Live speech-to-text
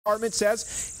Department says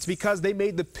it's because they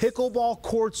made the pickleball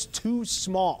courts too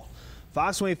small.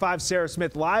 Fox 25 Sara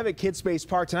Smith live at Kid Space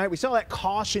Park tonight. We saw that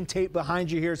caution tape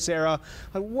behind you here, Sarah.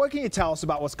 What can you tell us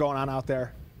about what's going on out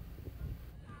there?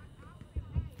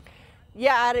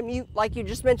 Yeah, Adam, like you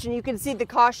just mentioned, you can see the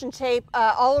caution tape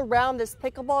all around this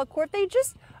pickleball court. They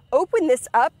just opened this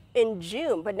up in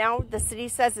June, but now the city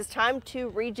says it's time to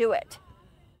redo it.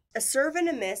 A serve and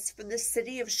a miss for the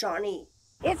city of Shawnee.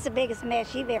 It's the biggest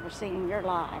mess you've ever seen in your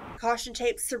life. Caution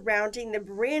tape surrounding the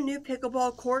brand new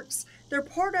pickleball courts. They're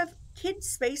part of Kid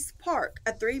Space Park,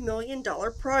 a $3 million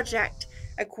project.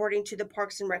 According to the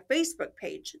Parks and Rec Facebook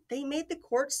page, they made the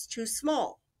courts too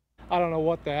small. I don't know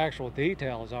what the actual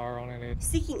details are on it.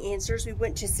 Seeking answers, we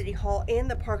went to City Hall and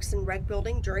the Parks and Rec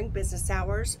building during business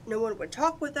hours. No one would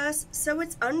talk with us, so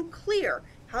it's unclear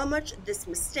how much this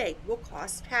mistake will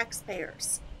cost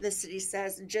taxpayers. The city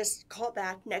says just call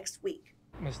back next week.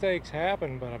 Mistakes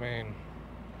happen, but I mean,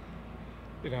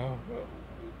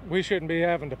 we shouldn't be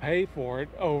having to pay for it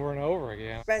over and over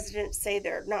again. Residents say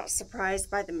they're not surprised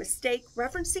by the mistake,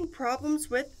 referencing problems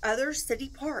with other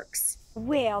city parks.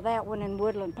 Well, that one in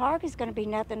Woodland Park is going to be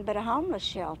nothing but a homeless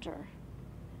shelter.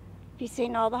 Have you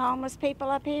seen all the homeless people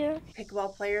up here?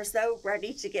 Pickleball players, though,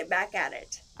 ready to get back at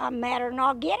it. I'm madder than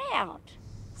I'll get out,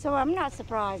 so I'm not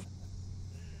surprised.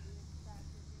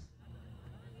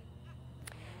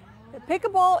 The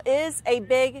pickleball is a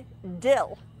big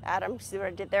deal. Adam, see what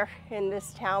I did there in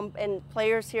this town, and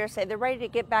players here say they're ready to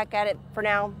get back at it. For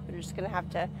now, they're just going to have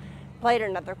to play at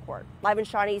another court. Live in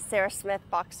Shawnee, Sara Smith,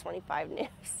 Fox 25 News.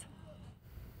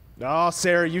 Oh,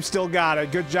 Sarah, you still got it.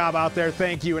 Good job out there.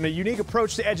 Thank you. And a unique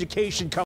approach to education comes